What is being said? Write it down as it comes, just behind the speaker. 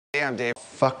Hey, I'm Dave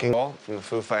fucking Grohl from the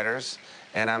Foo Fighters,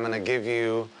 and I'm gonna give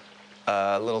you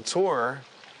a little tour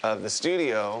of the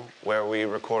studio where we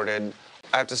recorded.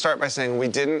 I have to start by saying we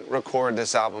didn't record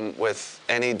this album with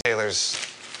any Taylor's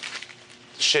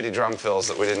shitty drum fills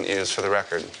that we didn't use for the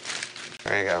record.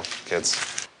 There you go,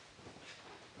 kids.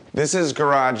 This is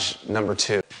garage number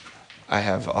 2. I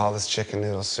have all this chicken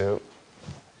noodle soup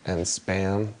and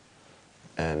Spam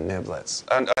and niblets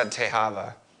and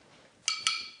Tejava.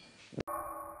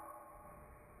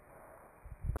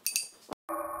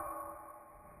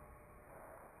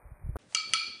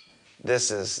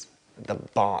 This is the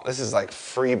bomb. This is like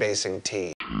freebasing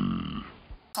tea.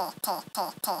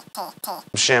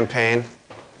 Champagne.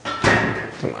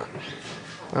 Come on.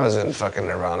 I was in fucking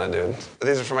Nirvana, dude.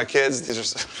 These are for my kids. These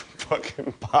are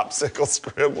fucking popsicle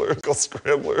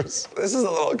scribblers. This is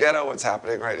a little ghetto what's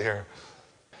happening right here.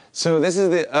 So this is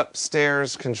the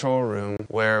upstairs control room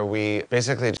where we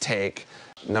basically take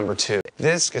number 2.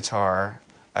 This guitar,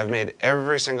 I've made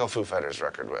every single Foo Fighters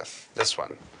record with. This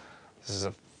one. This is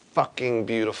a fucking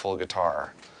beautiful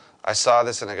guitar. I saw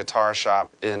this in a guitar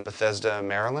shop in Bethesda,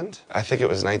 Maryland. I think it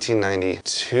was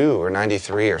 1992 or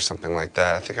 93 or something like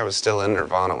that. I think I was still in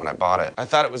Nirvana when I bought it. I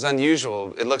thought it was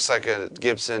unusual. It looks like a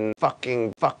Gibson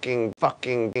fucking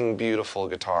beautiful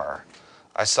guitar.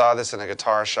 I saw this in a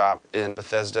guitar shop in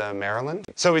Bethesda, Maryland.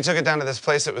 So we took it down to this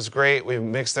place. It was great. We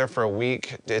mixed there for a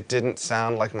week. It didn't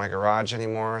sound like my garage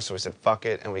anymore, so we said fuck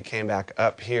it, and we came back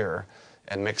up here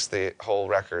and mixed the whole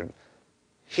record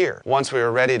here. Once we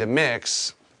were ready to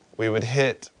mix, we would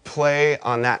hit play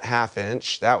on that 1/2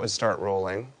 inch. That would start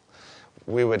rolling.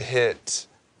 We would hit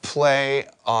play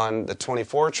on the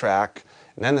 24 track,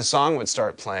 and then the song would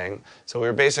start playing. So we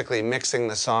were basically mixing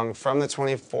the song from the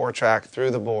 24 track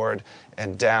through the board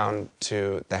and down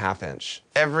to the 1/2 inch.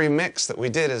 Every mix that we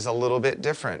did is a little bit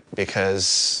different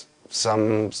because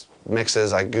some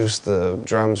mixes I goosed the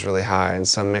drums really high, and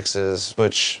some mixes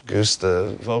Butch goosed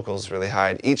the vocals really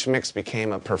high. Each mix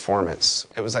became a performance.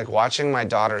 It was like watching my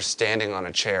daughter standing on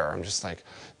a chair. I'm just like,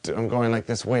 I'm going like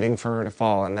this waiting for her to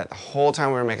fall, and that the whole time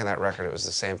we were making that record it was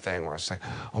the same thing where it's like,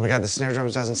 oh my god, the snare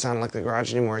drums doesn't sound like the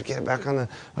garage anymore. Get it back on the,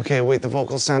 okay wait, the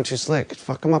vocals sound too slick.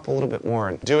 Fuck them up a little bit more.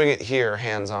 And doing it here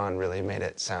hands-on really made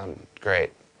it sound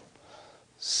great.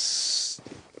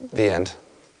 The end.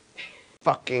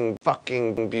 Fucking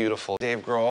beautiful. Dave Grohl.